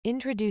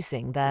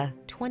Introducing the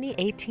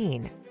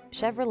 2018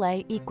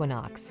 Chevrolet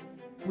Equinox.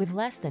 With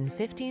less than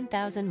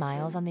 15,000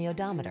 miles on the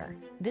odometer,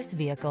 this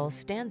vehicle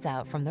stands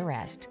out from the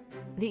rest.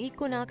 The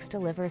Equinox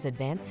delivers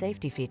advanced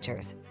safety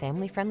features,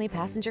 family-friendly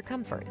passenger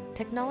comfort,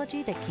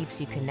 technology that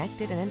keeps you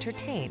connected and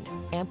entertained,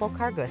 ample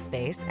cargo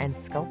space, and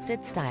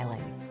sculpted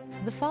styling.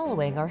 The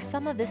following are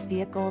some of this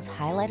vehicle's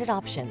highlighted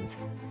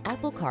options: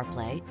 Apple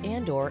CarPlay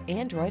and/or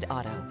Android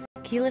Auto,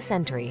 keyless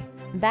entry,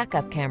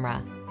 backup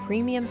camera,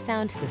 premium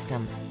sound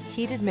system,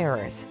 heated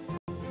mirrors,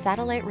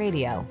 satellite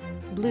radio,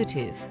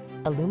 Bluetooth,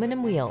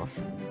 aluminum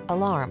wheels,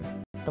 alarm,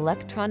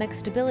 electronic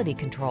stability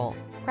control.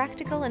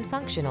 Practical and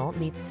functional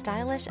meets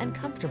stylish and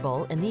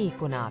comfortable in the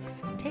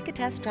Equinox. Take a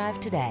test drive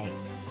today.